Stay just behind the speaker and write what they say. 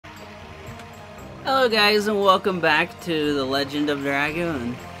Hello guys and welcome back to The Legend of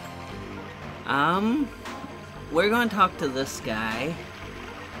Dragoon. We're going to talk to this guy.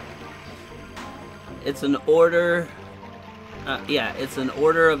 It's an order, it's an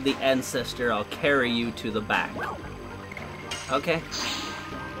order of the ancestor. I'll carry you to the back. Okay.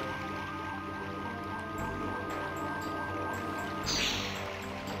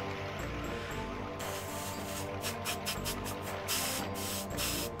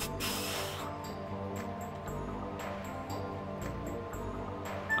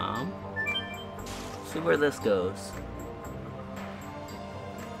 See where this goes.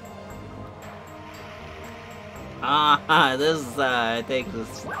 This takes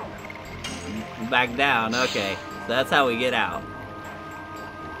us back down. Okay, so that's how we get out.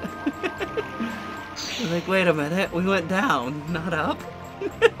 Like, wait a minute, we went down, not up.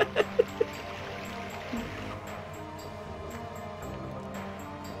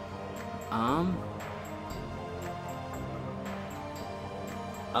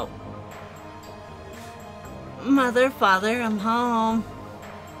 Oh. Mother, father, I'm home.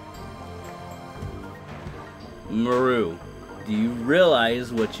 Maru, do you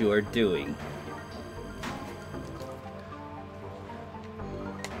realize what you are doing?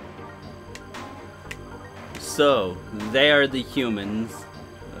 So, they are the humans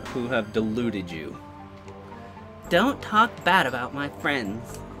who have deluded you. Don't talk bad about my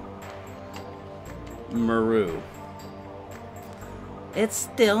friends. Maru. It's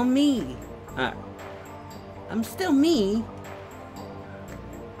still me. I'm still me.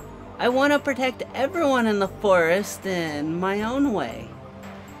 I want to protect everyone in the forest in my own way.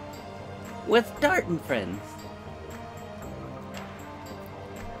 With Dart and friends.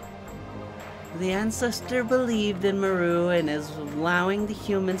 The ancestor believed in Maru and is allowing the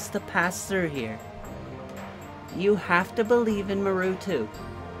humans to pass through here. You have to believe in Maru too.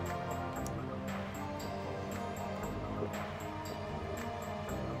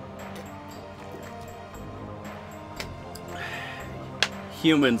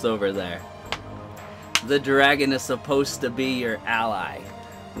 Humans over there. The dragon is supposed to be your ally.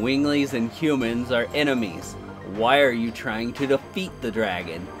 Winglies and humans are enemies. Why are you trying to defeat the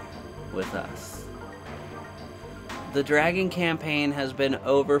dragon with us? The dragon campaign has been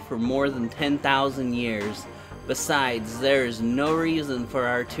over for more than 10,000 years. Besides, there is no reason for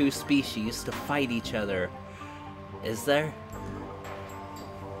our two species to fight each other. Is there?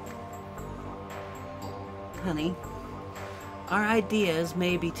 Honey? Our ideas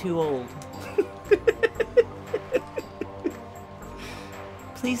may be too old.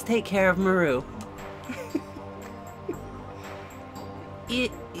 Please take care of Maru.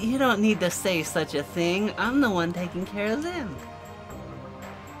 You don't need to say such a thing. I'm the one taking care of them.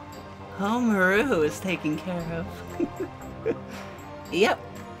 Oh, Maru is taken care of. Yep.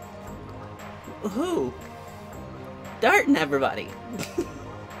 Who? Dart and everybody.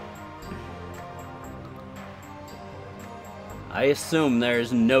 I assume there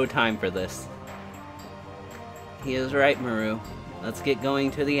is no time for this. He is right, Maru. Let's get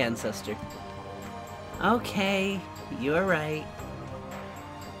going to the ancestor. Okay, you're right.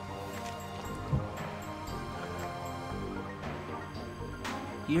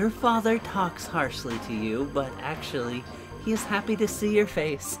 Your father talks harshly to you, but actually, he is happy to see your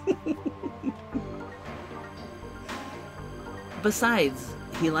face. Besides,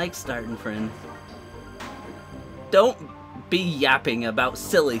 he likes Dart and friends. Don't be yapping about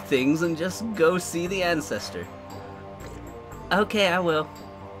silly things and just go see the ancestor. Okay, I will.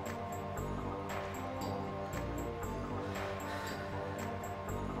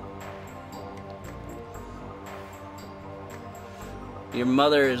 Your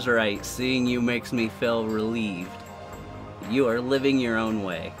mother is right. Seeing you makes me feel relieved. You are living your own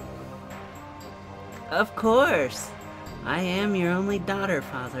way. Of course. I am your only daughter,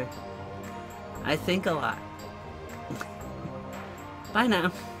 Father. I think a lot. Bye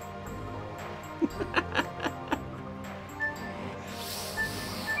now.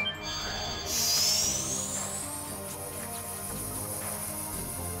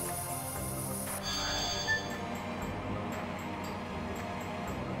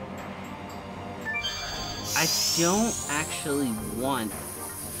 I don't actually want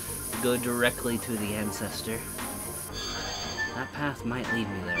to go directly to the ancestor. That path might lead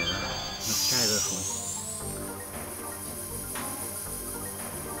me there, though. Let's try this one.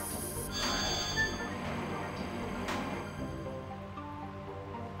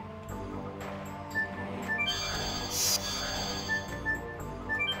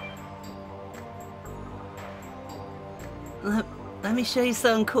 Let me show you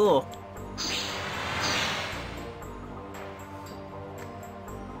something cool.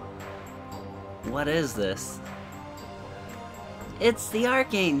 What is this? It's the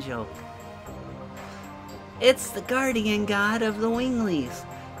Archangel. It's the guardian god of the Winglies.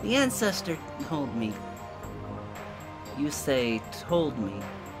 The ancestor told me. You say told me.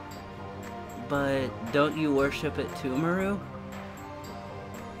 But don't you worship it too, Maru?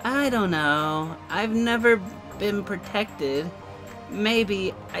 I don't know. I've never been protected.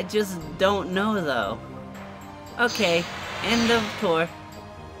 Maybe I just don't know though. Okay, end of tour.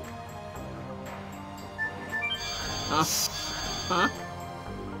 Huh? Huh?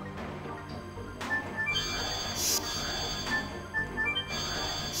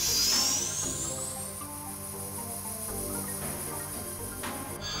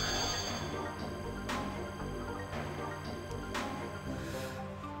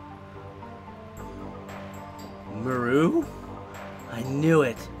 Maru? I knew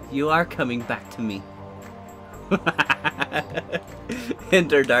it. You are coming back to me.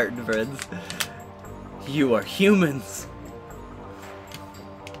 Enter Darton friends. You are humans.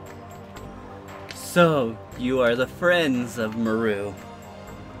 So, you are the friends of Maru.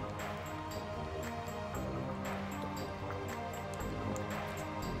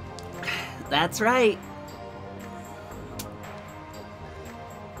 That's right.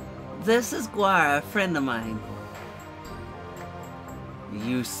 This is Guara, a friend of mine.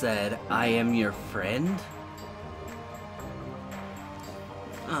 You said I am your friend?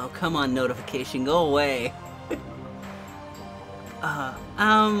 Oh, come on, notification, go away.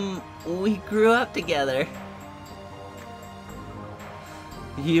 We grew up together.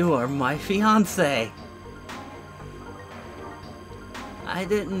 You are my fiancé. I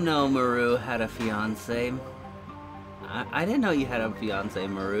didn't know Maru had a fiancé. I didn't know you had a fiancé,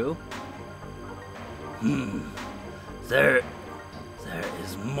 Maru. There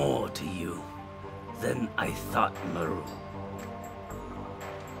is more to you than I thought, Maru.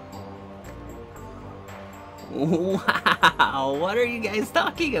 Wow, what are you guys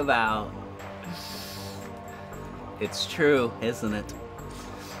talking about? It's true, isn't it?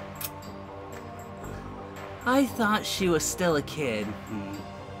 I thought she was still a kid.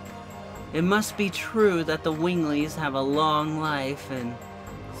 It must be true that the Winglies have a long life and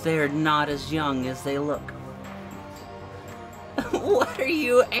they're not as young as they look. What are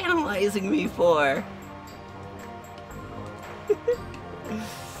you analyzing me for?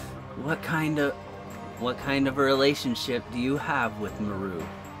 What kind of a relationship do you have with Maru?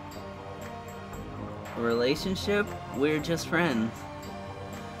 A relationship? We're just friends.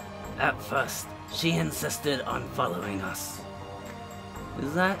 At first, she insisted on following us.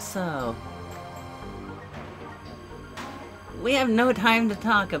 Is that so? We have no time to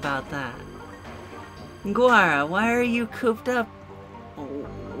talk about that. Guara, why are you cooped up?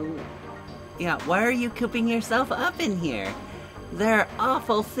 Yeah, why are you cooping yourself up in here? There are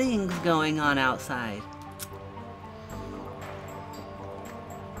awful things going on outside.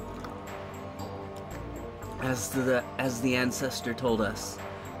 As the ancestor told us,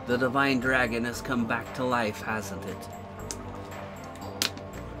 the divine dragon has come back to life, hasn't it?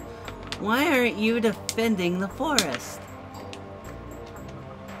 Why aren't you defending the forest?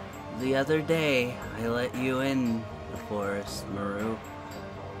 The other day, I let you in the forest, Maru.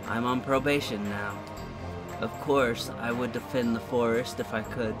 I'm on probation now. Of course, I would defend the forest if I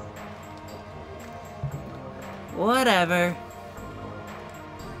could. Whatever.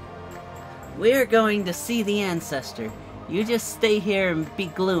 We're going to see the ancestor. You just stay here and be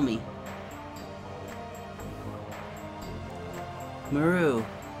gloomy. Maru,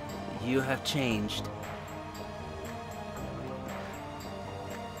 you have changed.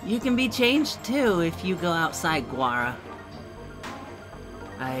 You can be changed too if you go outside, Guara.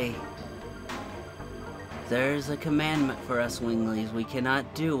 There's a commandment for us Winglies. We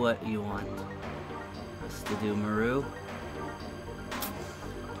cannot do what you want us to do, Maru.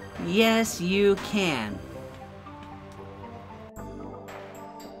 Yes, you can.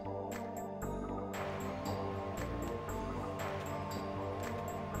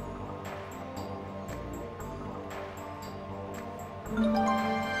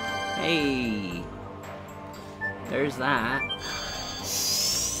 Hey, there's that.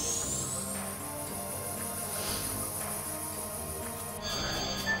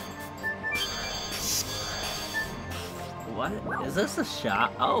 What? Is this a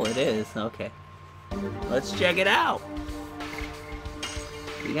shop? Oh, it is. Okay. Let's check it out.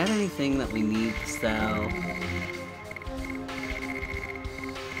 You got anything that we need to sell?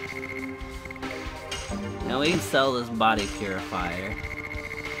 Now we can sell this body purifier.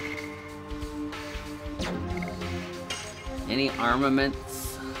 Any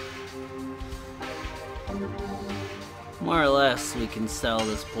armaments? More or less, we can sell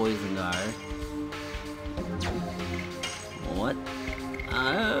this poison guard. What?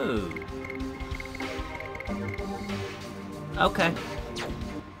 Oh. Okay.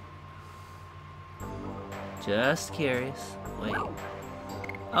 Just curious. Wait.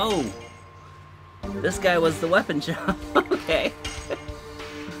 Oh! This guy was the weapon shop. Okay.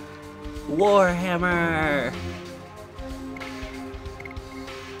 Warhammer!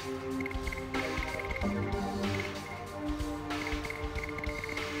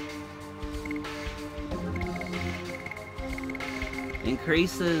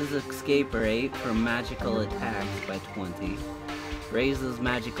 Increases escape rate from magical attacks by 20. Raises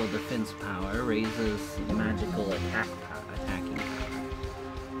magical defense power. Raises magical attacking power.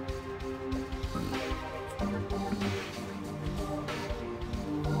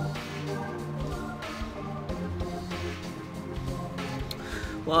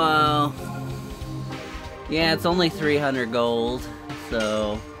 Well, yeah, it's only 300 gold,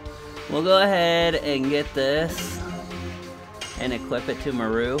 so we'll go ahead and get this and equip it to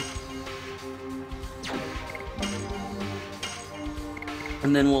Maru.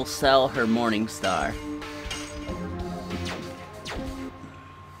 And then we'll sell her Morning Star.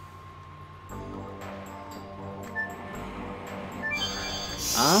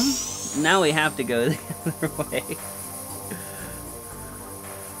 Now we have to go the other way.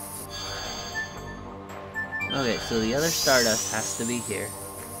 Okay, so the other Stardust has to be here.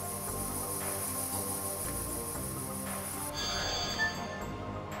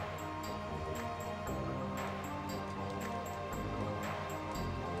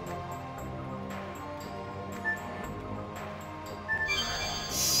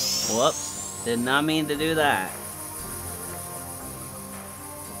 Whoops, did not mean to do that.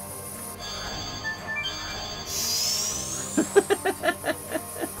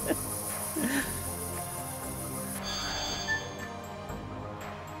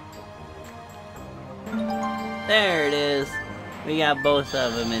 There it is. We got both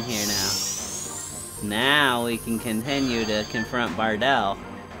of them in here now. Now we can continue to confront Bardell.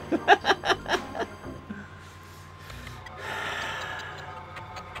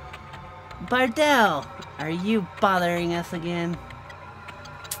 Bardell, are you bothering us again?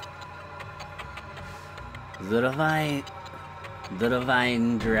 The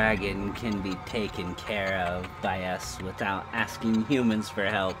divine dragon can be taken care of by us without asking humans for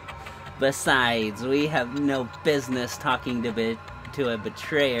help. Besides, we have no business talking to a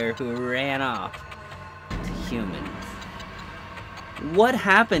betrayer who ran off to humans. What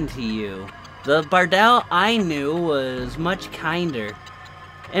happened to you? The Bardell I knew was much kinder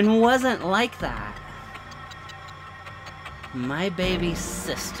and wasn't like that. My baby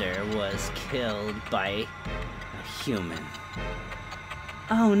sister was killed by a human.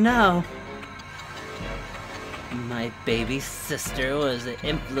 Oh no! My baby sister was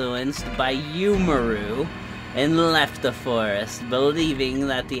influenced by you, Maru, and left the forest, believing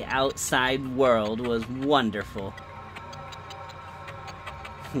that the outside world was wonderful.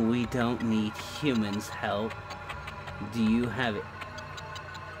 We don't need humans' help. Do you have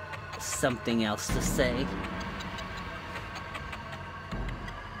something else to say?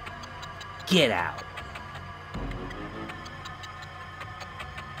 Get out.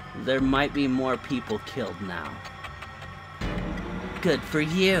 There might be more people killed now. Good for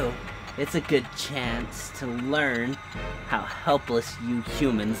you. It's a good chance to learn how helpless you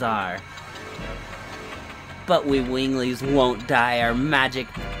humans are. But we Winglies won't die. Our magic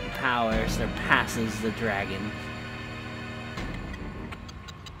power surpasses the dragon.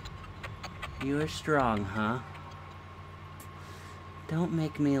 You are strong, huh? Don't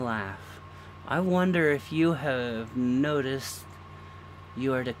make me laugh. I wonder if you have noticed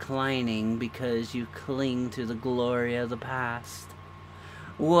you are declining because you cling to the glory of the past.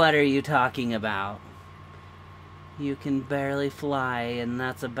 What are you talking about? You can barely fly, and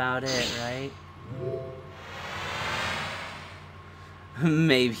that's about it, right?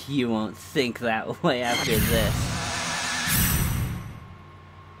 Maybe you won't think that way after this.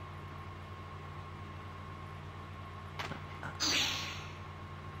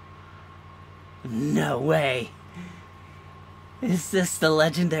 No way! Is this the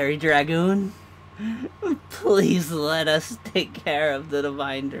legendary Dragoon? Please let us take care of the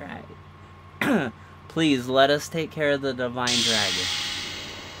divine dragon. Please let us take care of the divine dragon.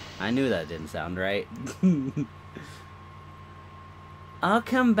 I knew that didn't sound right. I'll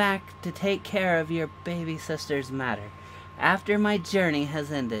come back to take care of your baby sister's matter after my journey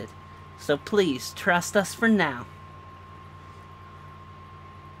has ended. So please trust us for now.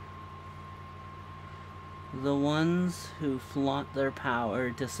 The ones who flaunt their power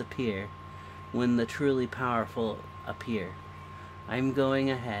disappear when the truly powerful appear. I'm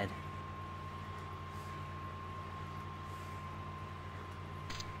going ahead.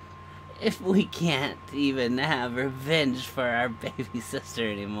 If we can't even have revenge for our baby sister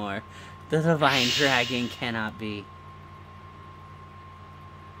anymore, the Divine Dragon cannot be.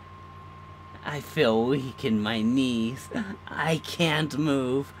 I feel weak in my knees. I can't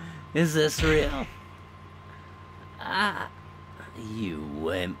move. Is this real? You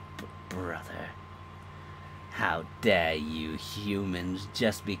wimp, brother. How dare you humans,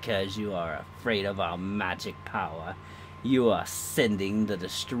 just because you are afraid of our magic power, you are sending the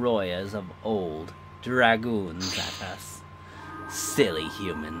destroyers of old, Dragoons, at us. Silly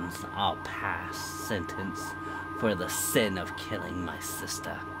humans, I'll pass sentence for the sin of killing my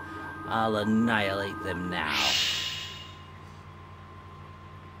sister. I'll annihilate them now.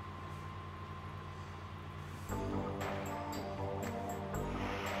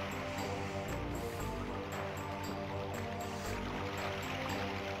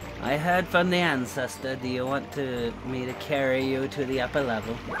 I heard from the ancestor. Do you want me to carry you to the upper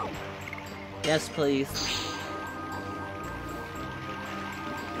level? Yes, please.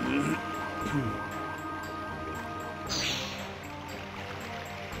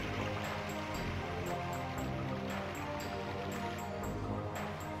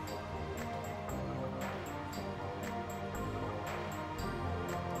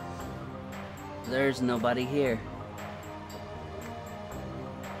 There's nobody here.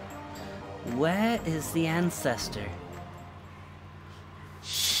 Where is the ancestor?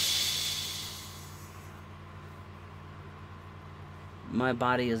 My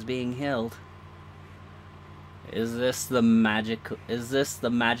body is being healed. Is this the magical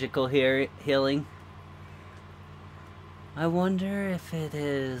healing? I wonder if it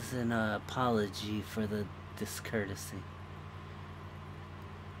is an apology for the discourtesy.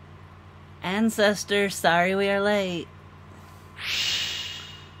 Ancestor, sorry we are late.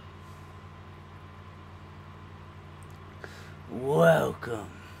 Welcome,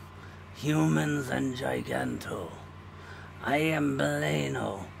 humans and Giganto. I am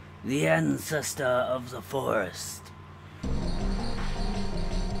Beleno, the ancestor of the forest.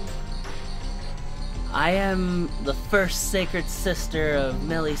 I am the first sacred sister of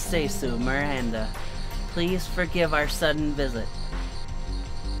Milisesu, Miranda. Please forgive our sudden visit.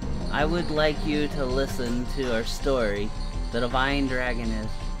 I would like you to listen to our story. The Divine Dragon is...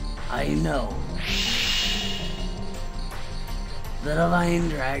 I know. The Divine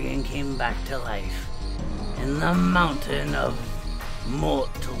Dragon came back to life in the mountain of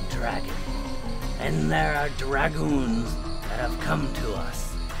Mortal Dragon. And there are Dragoons that have come to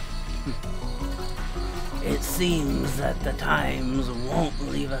us. It seems that the times won't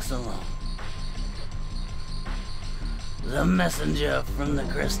leave us alone. The messenger from the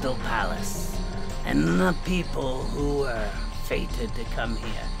Crystal Palace and the people who were fated to come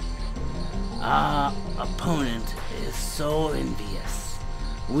here. Our opponent is so envious.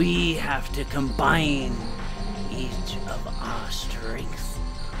 We have to combine each of our strengths,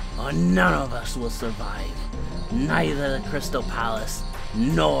 or none of us will survive. Neither the Crystal Palace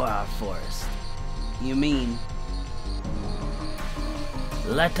nor our forest. You mean?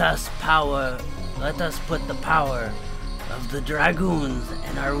 Let us put the power of the Dragoons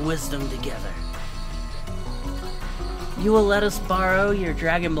and our wisdom together. You will let us borrow your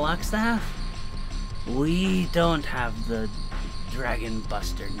Dragon Block Staff? We don't have the Dragon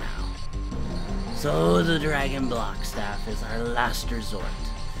Buster now. So the Dragon Block Staff is our last resort.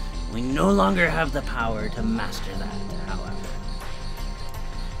 We no longer have the power to master that, however.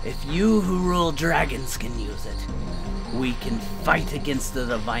 If you who rule dragons can use it, we can fight against the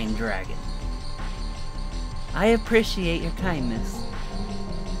Divine Dragon. I appreciate your kindness.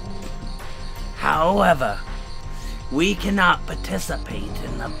 However, we cannot participate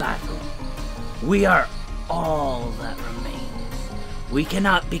in the battle. We are all that remains. We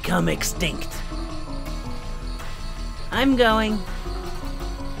cannot become extinct. I'm going.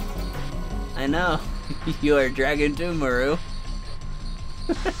 I know. You are a dragon too, Maru.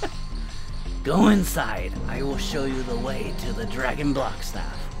 Go inside. I will show you the way to the Dragon Block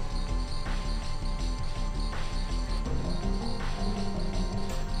Staff.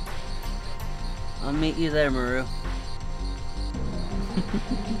 I'll meet you there, Maru.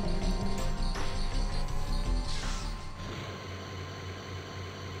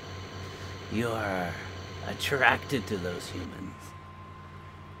 You are attracted to those humans.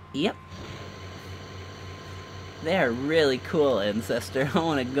 Yep. They are really cool, Ancestor. I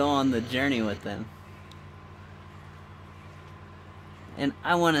want to go on the journey with them. And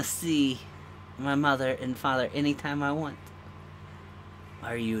I want to see my mother and father anytime I want.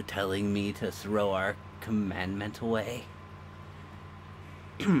 Are you telling me to throw our commandment away?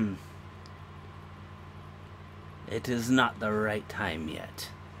 It is not the right time yet.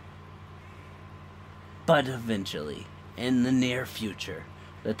 But eventually, in the near future,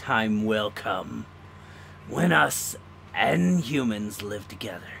 the time will come when us and humans live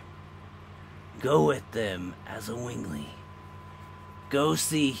together. Go with them as a wingly. Go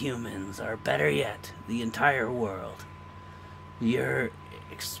see humans, or better yet, the entire world. Your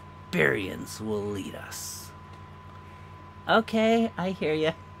experience will lead us. Okay, I hear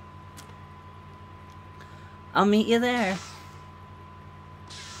ya. I'll meet you there.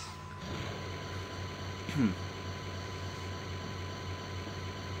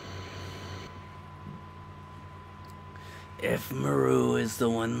 If Maru is the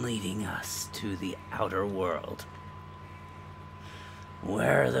one leading us to the outer world,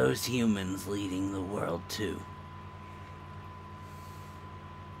 where are those humans leading the world to?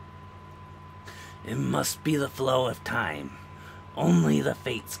 It must be the flow of time. Only the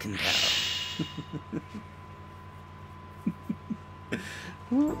fates can tell.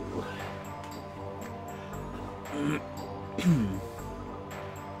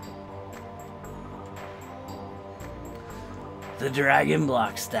 The Dragon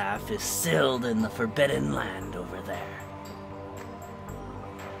Block staff is sealed in the Forbidden Land over there.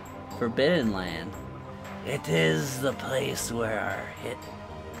 Forbidden Land? It is the place where our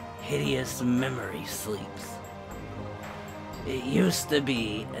hideous memory sleeps. It used to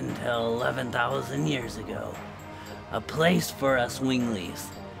be, until 11,000 years ago, a place for us winglies,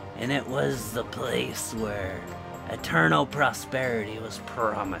 and it was the place where eternal prosperity was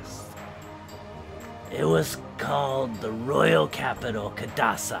promised. It was called the Royal Capital,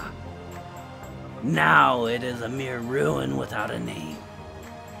 Kadasa. Now it is a mere ruin without a name.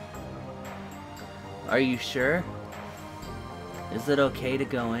 Are you sure? Is it okay to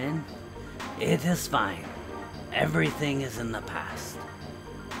go in? It is fine. Everything is in the past.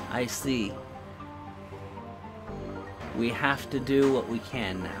 I see. We have to do what we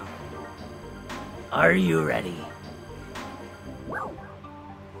can now. Are you ready?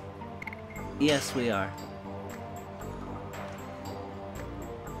 Yes, we are.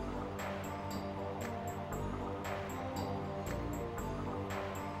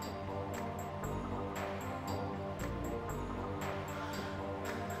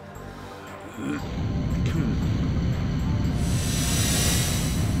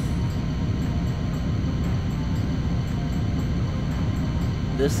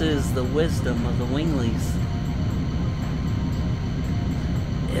 This is the wisdom of the winglies.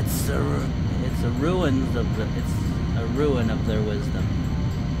 It's a ruin of their wisdom.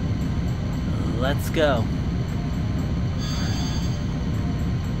 Let's go.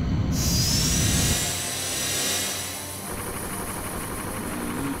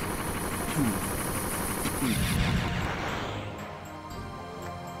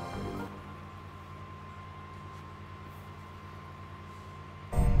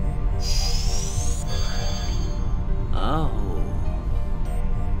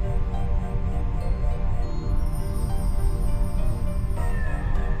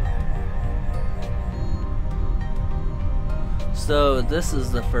 So this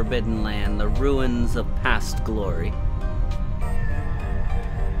is the Forbidden Land, the ruins of past glory.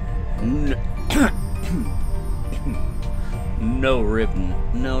 No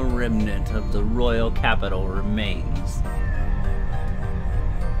remnant of the royal capital remains.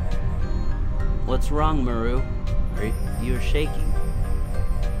 What's wrong, Maru? You're shaking.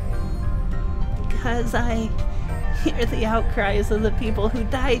 Because I hear the outcries of the people who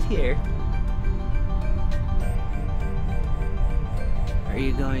died here. Are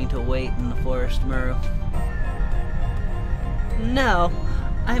you going to wait in the forest, Maru? No,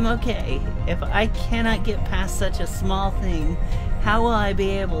 I'm okay. If I cannot get past such a small thing, how will I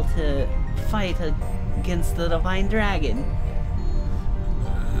be able to fight against the Divine Dragon?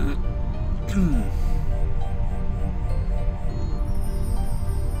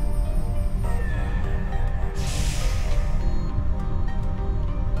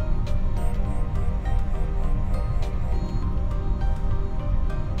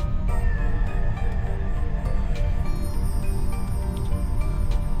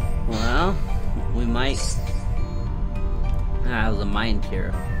 That was a mind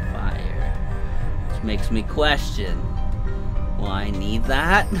purifier, which makes me question, will I need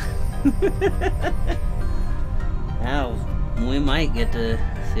that? Now, we might get to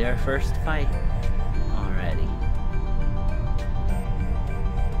see our first fight already.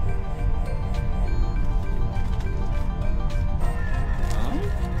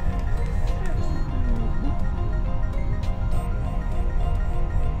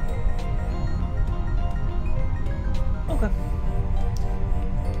 Okay.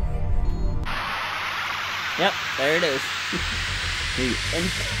 Yep, there it is. We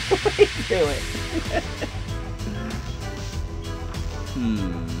instantly do it.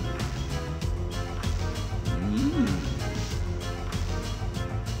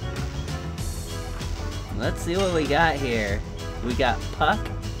 Let's see what we got here. We got Puck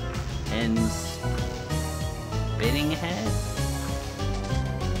and Spinning Head.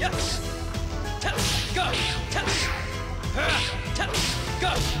 Yes. Go.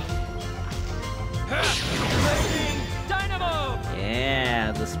 Go. Dynamo.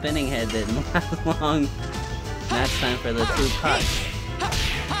 Yeah, the Spinning Head didn't last long. Now it's time for the two Pucks.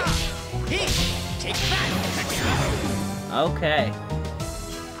 Take that. Okay.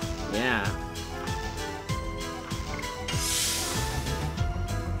 Yeah.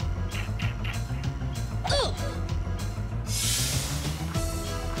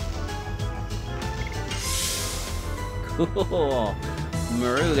 Cool.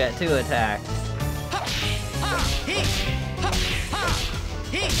 Maru got 2 attacks.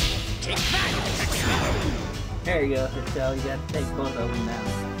 There you go, Michelle. You gotta take both of them now.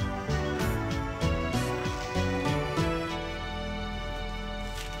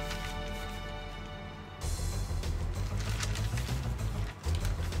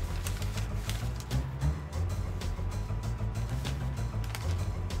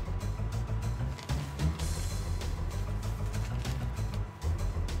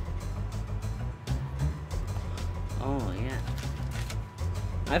 Oh, yeah.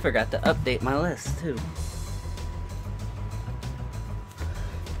 I forgot to update my list, too.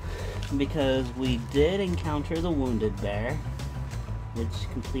 Because we did encounter the Wounded Bear, which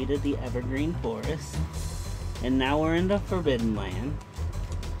completed the Evergreen Forest. And now we're in the Forbidden Land.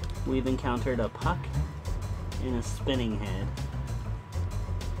 We've encountered a Puck and a Spinning Head.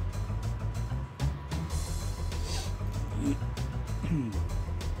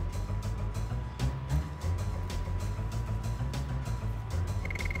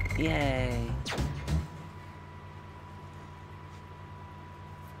 Yay!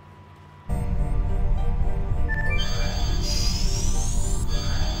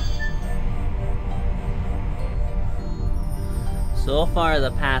 So far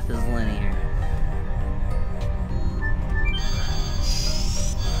the path is linear.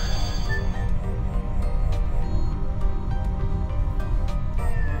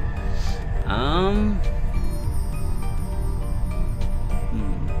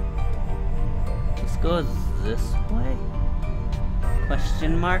 Let's go this way?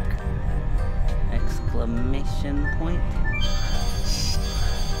 Question mark? Exclamation point?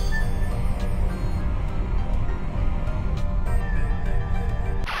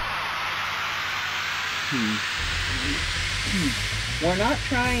 We're not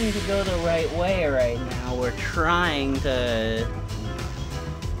trying to go the right way right now. We're trying to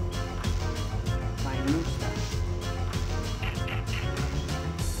find new stuff.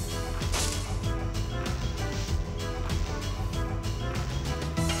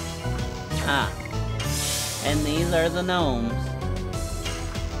 Ah. And these are the gnomes.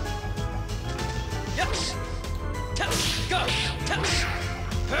 Yes. Go.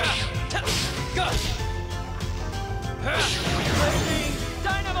 Go.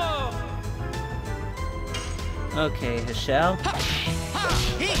 Dynamo. Okay, Hashel.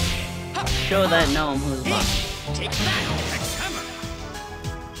 Show that gnome who's boss. Take that.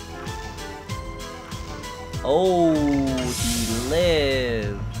 Oh, he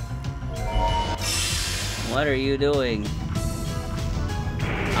lived. What are you doing?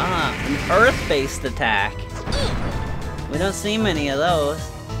 Ah, an earth-based attack. We don't see many of those.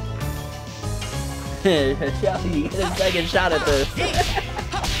 Hashel, you get a second shot at this.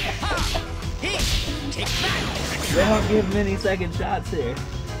 They don't give many second shots here.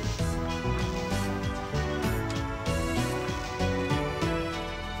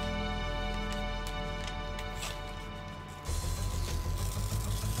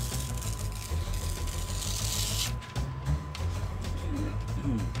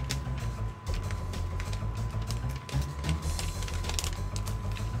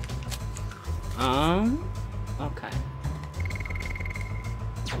 Okay.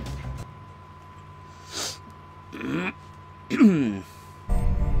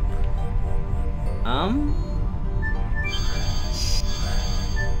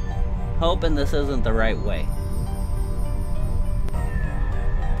 Hoping this isn't the right way.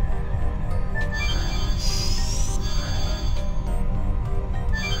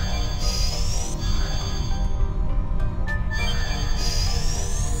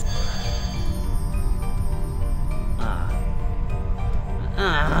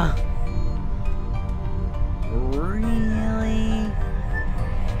 Really?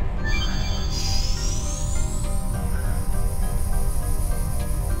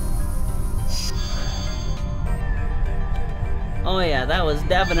 was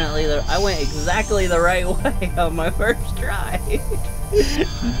definitely I went exactly the right way on my first try.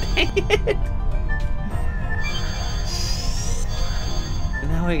 Dang it. And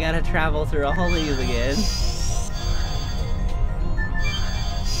now we gotta travel through all these again.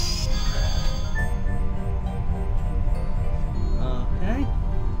 Okay.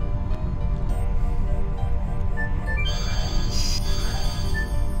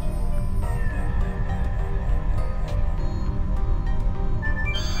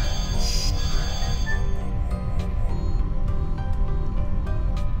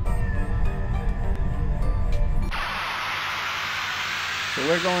 So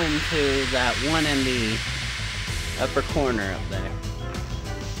we're going to that one in the upper corner up there.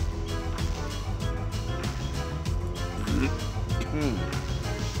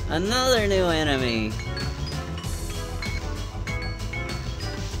 Another new enemy.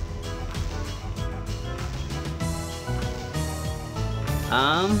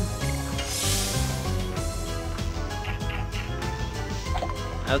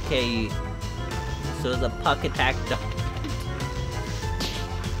 Okay. So the puck attack dog.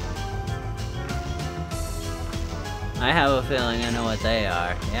 I have a feeling I know what they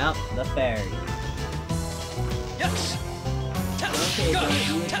are. Yep, the fairy. Yes. Okay, Go. but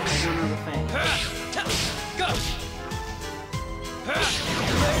you attack one of the fangs. Go.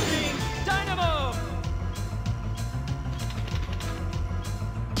 Raging Dynamo.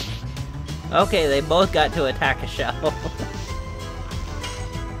 Okay, they both got to attack a shell.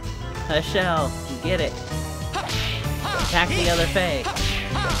 A shell, get it. Attack the other fang.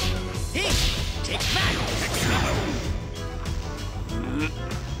 Take that.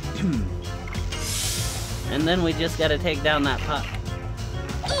 And then we just gotta take down that puck.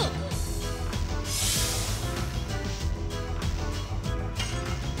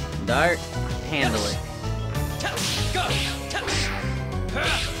 Dart, handle it. Go.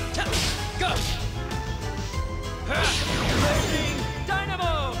 Go. Raging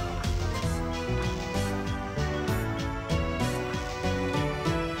Dynamo.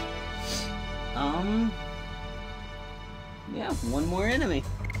 Yeah, one more enemy.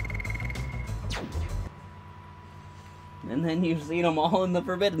 And then you've seen them all in the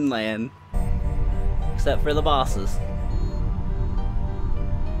Forbidden Land. Except for the bosses.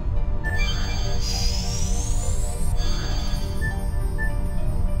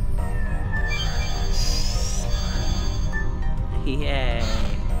 Yay!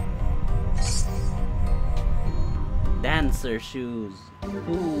 Dancer shoes.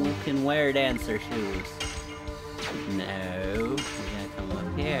 Who can wear dancer shoes? No, we gotta come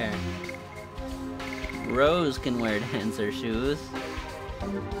up here. Rose can wear dancer shoes.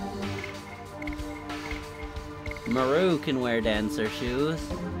 Maru can wear dancer shoes.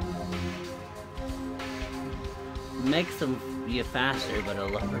 Makes them you faster, but a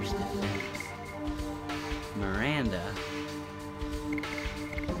lowers defense. Miranda.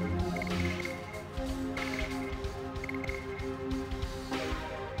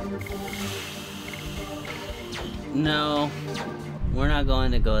 No, we're not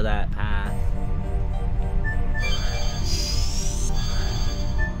going to go that path.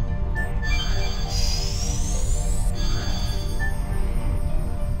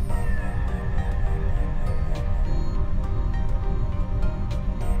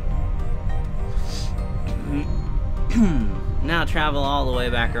 Now travel all the way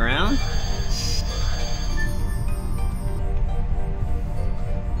back around.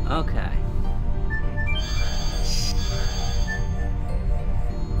 Okay.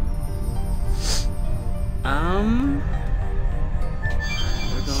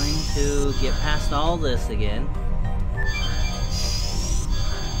 We're going to get past all this again.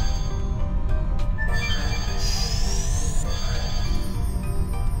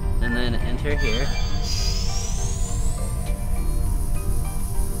 And then enter here.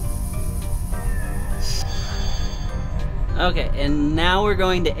 Okay, and now we're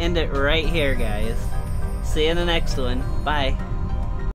going to end it right here, guys. See you in the next one. Bye.